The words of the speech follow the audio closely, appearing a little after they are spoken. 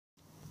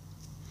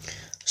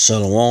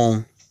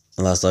Shalom.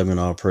 Last time in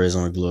all praise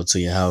and glory to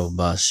Yahweh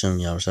Bashem,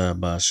 Yahushua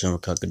Bashem,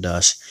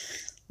 Kakadash.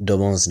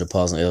 Double honors to the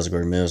pause and L's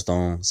great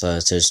millstone.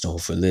 Side touch the whole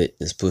for lit.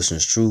 It's pushing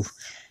its truth.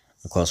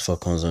 Across four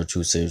corners on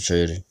Truth Save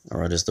Trading.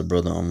 Alright, it's the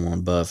brother I'm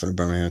on by for the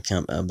Birmingham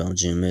Camp, Alabama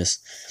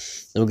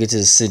GMS. Then we'll get to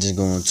the cities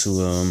going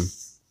to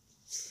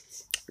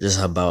just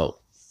how about,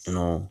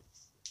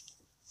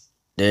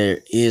 there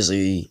is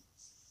a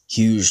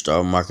huge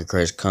stock market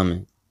crash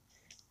coming.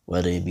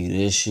 Whether it be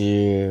this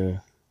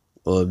year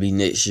or it be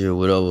next year,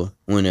 whatever,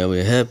 whenever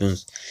it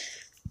happens,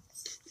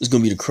 it's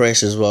gonna be the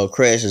crashes. Well,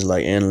 crashes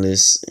like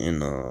analysts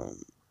and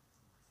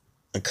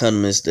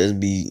economists that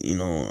be,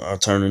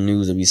 alternative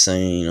news that be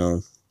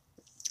saying,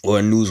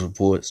 or news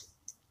reports.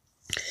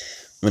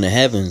 When it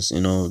happens,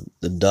 the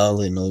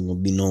dollar, gonna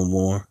be no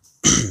more.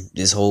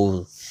 This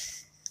whole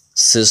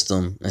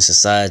system and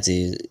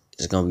society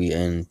is gonna be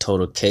in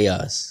total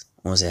chaos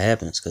once it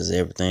happens, because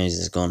everything is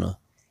just gonna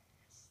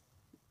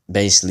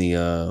basically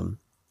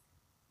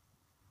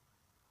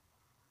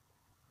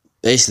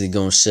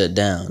gonna shut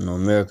down.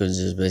 America is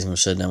just basically gonna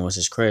shut down once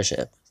this crash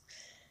happens.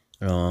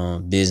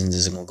 Business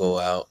is gonna go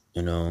out.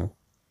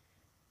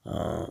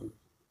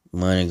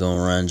 Money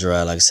gonna run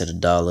dry. Like I said, the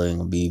dollar ain't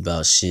gonna be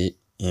about shit.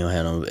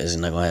 It's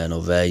not gonna have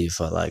no value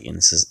for like in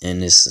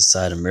this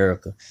society,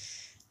 America.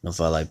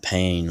 For like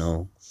paying,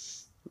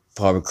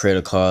 probably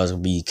credit cards will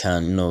be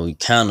kind of, you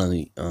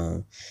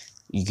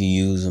can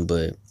use them,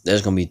 but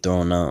that's gonna be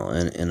thrown out,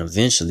 and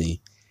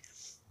eventually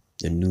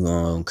the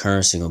new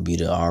currency gonna be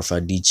the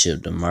RFID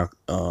chip,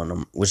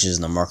 which is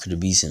the mark of the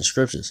beast in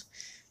scriptures,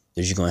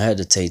 that you're gonna have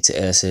to take to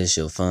access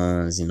your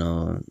funds.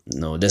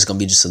 That's gonna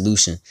be the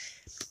solution,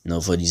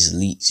 for these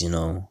elites.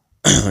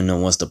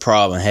 Once the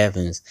problem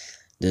happens,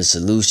 the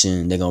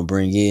solution they're gonna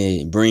bring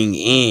in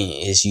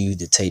is you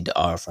to take the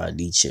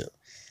RFID chip,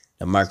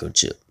 the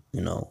microchip,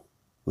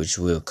 which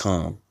will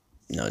come.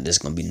 That's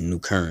gonna be the new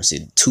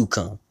currency to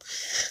come.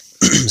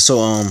 So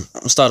I'll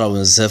start off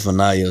with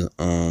Zephaniah.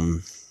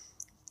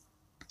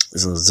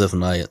 This is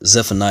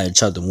Zephaniah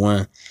chapter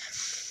 1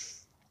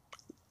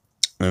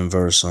 and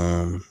verse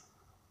 10.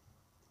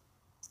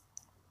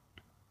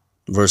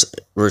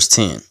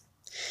 And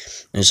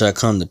it shall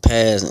come to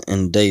pass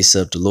in the day,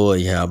 saith the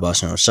Lord Yahweh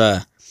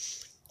Shai,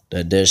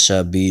 that there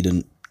shall be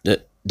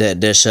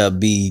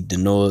the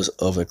noise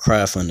of a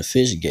cry from the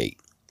fish gate.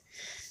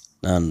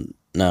 Now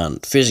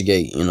fish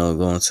gate,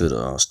 going to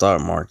the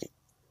stock market,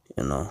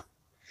 and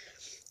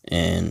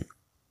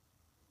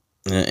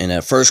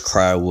that first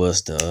cry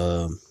was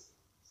the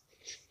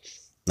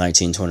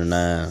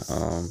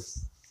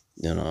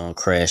 1929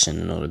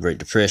 crashing, the Great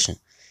Depression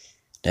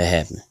that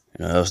happened.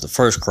 That was the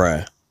first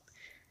cry.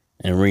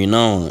 And reading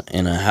on,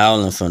 and a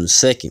howling from the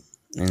second.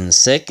 And the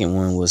second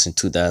one was in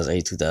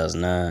 2008,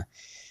 2009.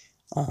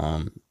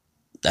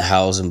 The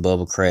housing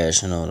bubble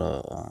crash, when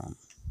that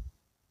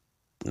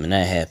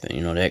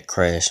happened, that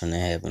crash, when that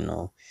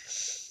happened,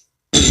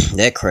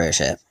 that crash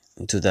happened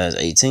in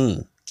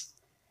 2018.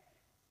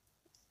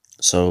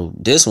 So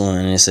this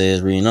one, it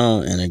says, reading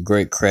on, and a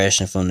great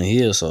crashing from the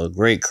hill. So a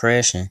great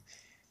crashing,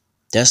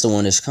 that's the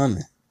one that's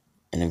coming.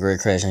 And a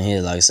great crashing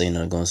here, like I say,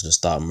 going to the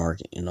stock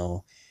market,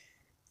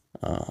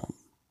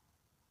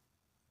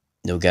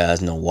 those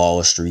guys,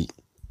 Wall Street,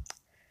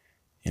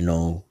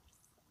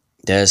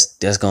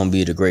 that's gonna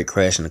be the great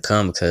crashing to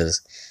come,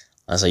 because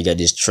I say you got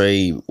this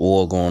trade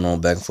war going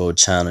on back and forth with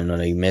China.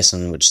 They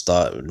messing with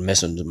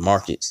the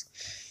markets,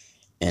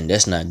 and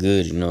that's not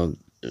good.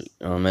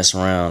 Messing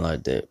around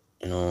like that.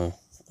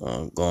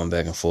 Going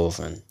back and forth,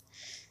 and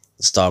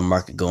the stock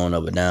market going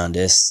up and down.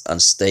 That's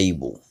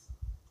unstable.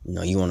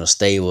 You want a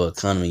stable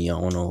economy. You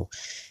don't want no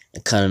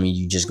economy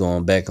you just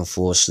going back and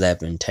forth,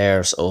 slapping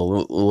tariffs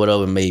or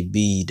whatever it may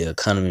be. The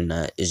economy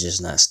is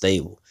just not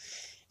stable.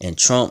 And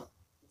Trump,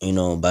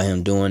 by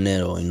him doing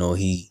that, or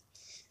he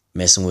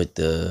messing with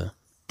the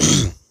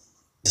the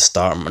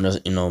stock,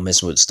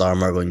 messing with the stock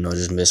market,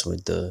 just messing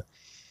with the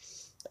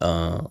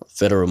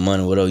federal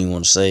money, whatever you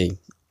want to say.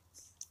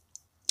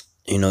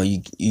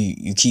 You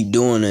keep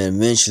doing it,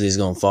 eventually it's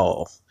gonna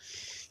fall.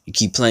 You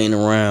keep playing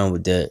around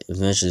with that,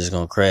 eventually it's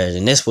gonna crash.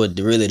 And that's what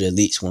really the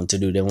elites want to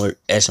do. They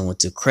actually want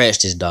to crash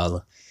this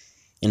dollar.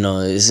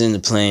 It's in the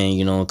plan,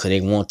 because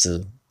they want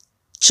to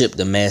chip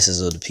the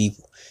masses of the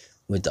people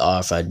with the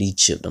RFID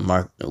chip,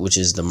 which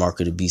is the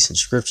mark of the beast in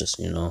scriptures,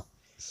 the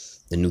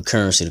new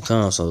currency to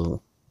come.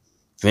 So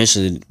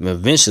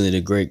eventually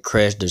the great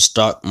crash, the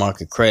stock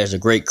market crash, the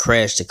great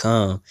crash to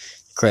come,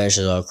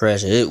 crashes all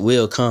crashes, it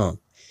will come.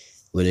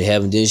 Would it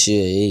happen this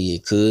year?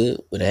 It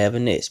could. Would it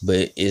happen next?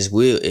 But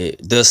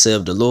thus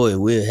saith the Lord, it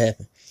will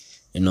happen.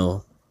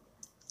 So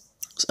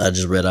I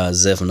just read out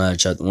Zephaniah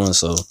chapter 1.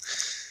 So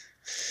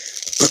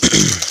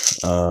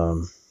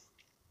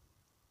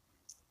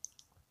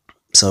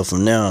so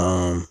from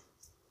now,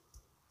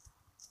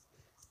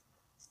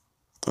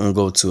 I'm gonna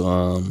go to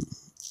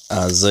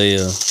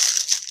Isaiah.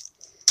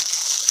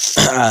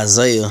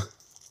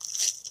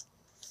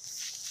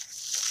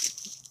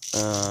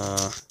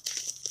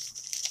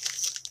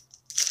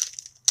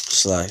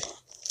 It's like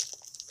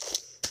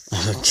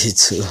I'll get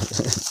to it.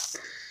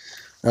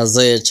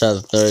 Isaiah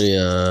chapter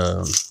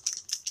 30,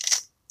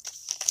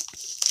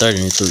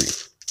 33.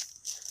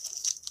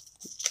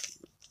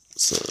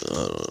 So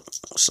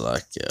it's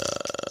like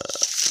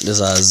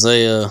this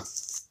Isaiah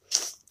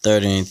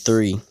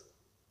 33.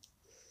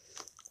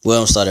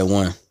 Well, I'm starting at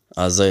 1.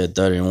 Isaiah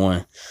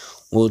 31.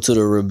 Woe to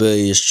the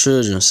rebellious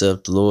children,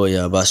 saith the Lord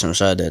Yahweh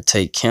Shai, that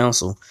take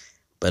counsel,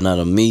 but not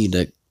of me,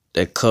 that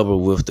cover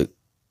with a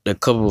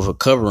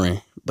covering,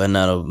 but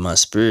not of my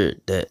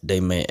spirit, that they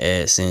may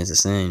add sin to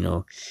sin.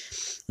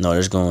 No,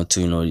 that's going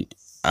to,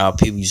 our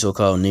people, you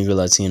so-called Negro,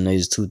 Latino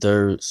natives,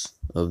 2/3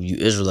 of you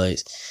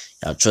Israelites,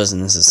 y'all trusting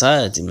in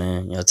society,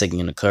 man. Y'all taking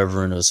in the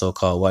covering of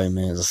so-called white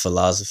man's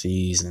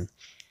philosophies and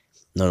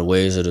the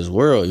ways of this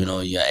world.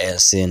 You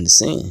add sin to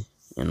sin.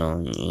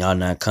 Y'all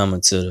not coming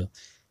to the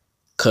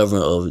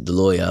covering of the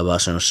Lord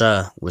Yahweh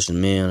Shai, which the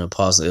men,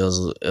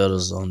 apostles,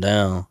 elders on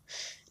down,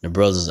 the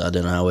brothers out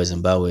there in highways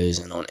and byways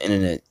and on the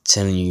internet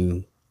telling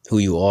you who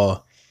you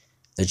are,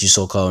 that you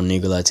so-called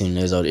Negro, Latino,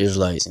 natives, all the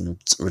Israelites, and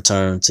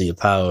return to your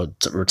power,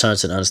 return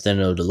to the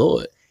understanding of the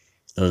Lord,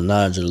 the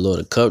knowledge of the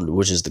Lord,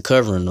 which is the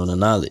covering of the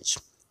knowledge.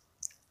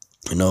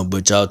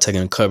 But y'all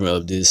taking the covering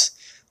of this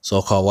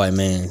so-called white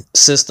man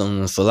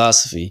system and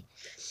philosophy,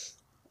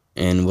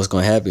 and what's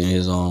going to happen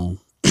is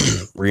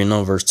reading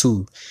on verse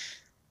 2,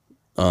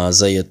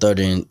 Isaiah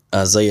 30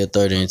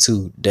 and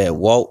 2, that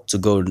walk to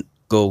go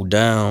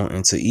down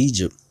into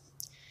Egypt,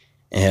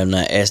 and have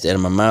not asked out of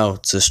my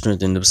mouth to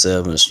strengthen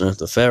themselves in the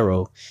strength of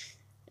Pharaoh,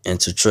 and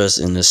to trust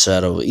in the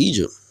shadow of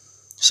Egypt.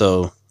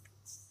 So,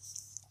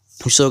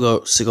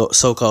 so-called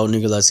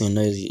Negro,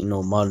 Latino natives,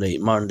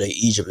 modern day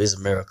Egypt is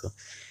America.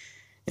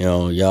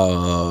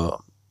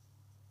 Y'all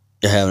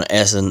haven't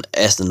asked in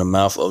the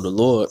mouth of the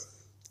Lord,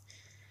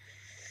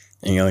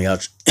 and y'all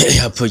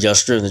put y'all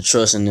strength and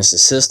trust in this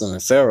system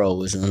and Pharaoh,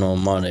 which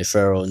modern day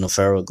Pharaoh.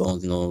 Pharaoh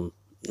going,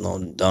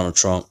 Donald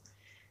Trump,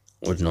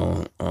 which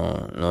here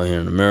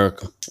in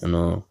America,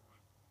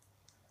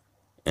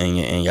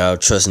 and y'all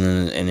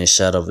trusting in the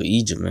shadow of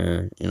Egypt,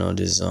 man.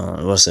 This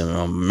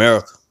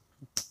America.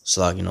 It's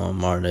like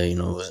modern day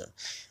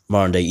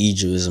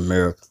Egypt is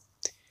America.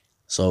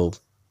 So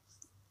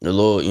the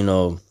Lord,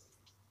 y'all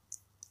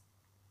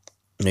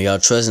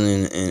trusting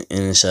in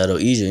the shadow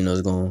of Egypt,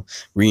 it's gonna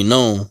read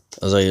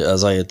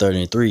Isaiah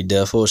 33.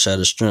 Therefore shall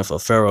the strength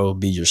of Pharaoh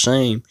be your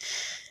shame,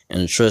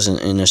 and the trust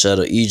in the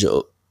shadow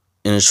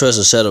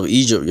of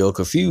Egypt, your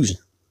confusion.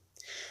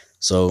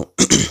 So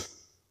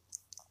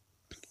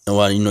and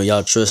while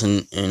y'all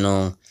trusting in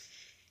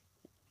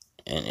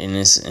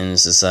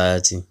this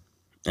society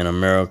in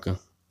America,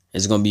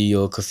 it's gonna be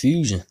your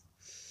confusion.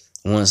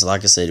 Once,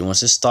 like I said, once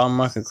the stock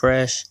market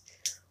crash,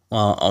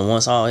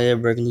 once all hell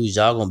breaking loose,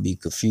 y'all gonna be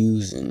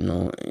confused,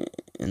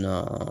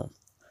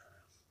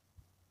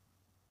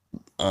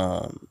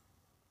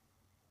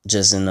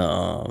 just in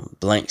a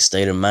blank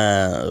state of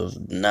mind of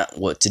not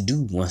what to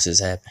do once this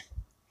happen.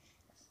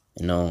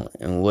 And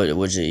what you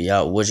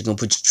gonna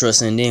put your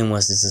trust in then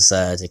once the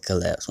society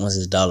collapse, once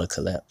this dollar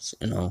collapse,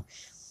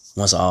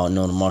 once all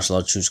the martial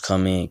law troops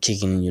come in,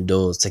 kicking in your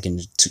doors, taking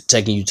you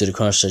to the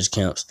concentration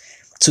camps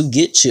to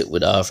get chipped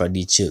with the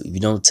RFID chip. If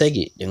you don't take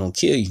it, they're gonna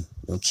kill you.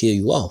 They're gonna kill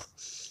you off.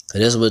 Cause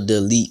that's what the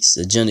elites'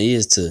 agenda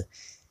is.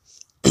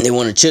 They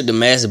want to chip the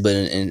masses, but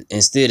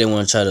instead they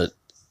want to try to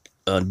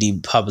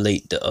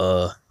depopulate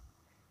the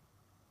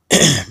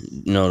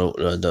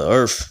the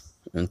earth,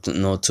 and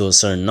to a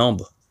certain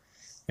number.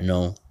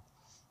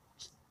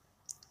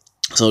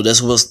 So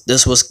that's what's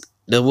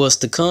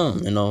to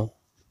come.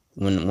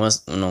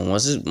 Once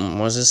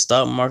this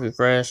stock market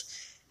crash,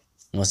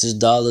 once this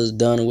dollar is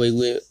done away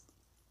with,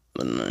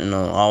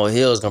 all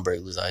hell is gonna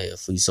break loose out here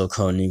for you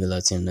so-called Negro,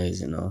 Latino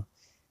natives.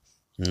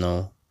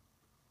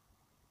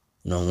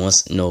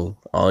 Once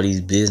all these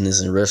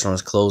business and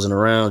restaurants closing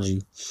around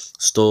you,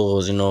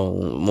 stores,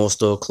 most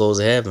store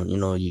closing happen.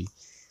 Y'all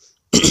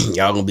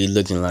gonna be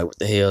looking like, what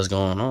the hell is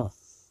going on?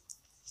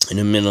 And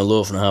the men of the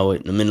Lord from the highway,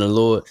 the men of the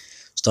Lord,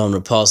 storming the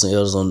apostles and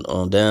elders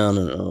on down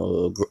and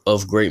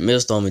of great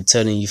millstone, been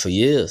telling you for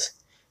years,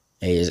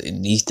 hey,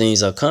 these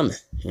things are coming.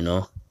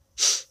 And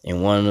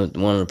one of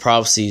the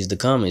prophecies to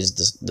come is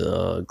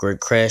the great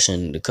crash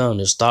and to come.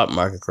 The stock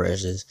market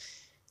crashes.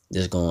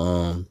 There's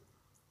going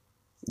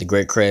the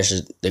great crash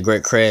to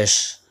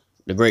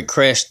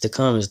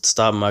come is the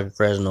stock market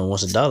crash.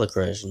 Once the dollar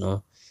crash,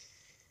 and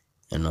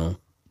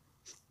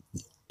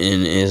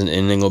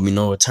then gonna be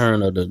no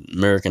return of the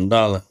American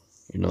dollar.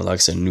 Like I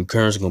said, the new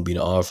currency gonna be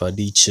the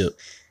RFID chip,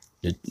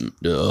 the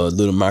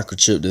little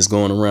microchip that's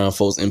going around,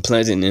 folks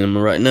implanting in them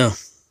right now.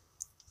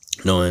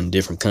 In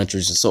different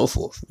countries and so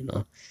forth.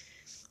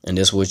 And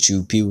that's what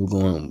you people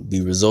going to be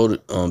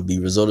resorted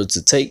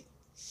to take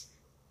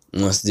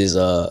once this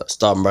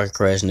stock market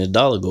crash and the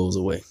dollar goes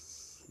away.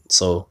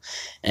 So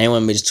I ain't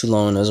want to make this too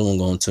long. I just want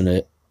to go into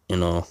that,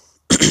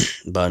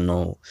 but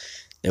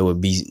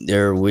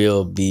there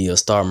will be a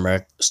stock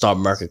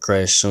market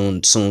crash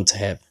soon to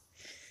happen.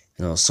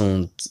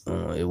 Soon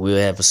it will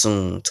happen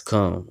soon to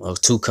come.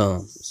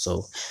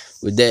 So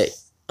with that,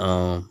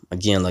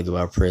 again, like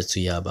our prayers to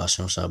Yahweh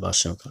Shem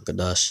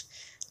Kakadash,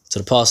 To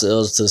the apostle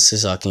elders, to the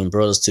sister Akim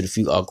brothers, to the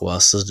few Aqua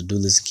sisters, do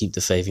listen, keep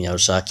the faith, and y'all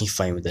shot keep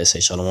fighting with that.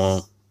 Say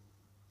shalom.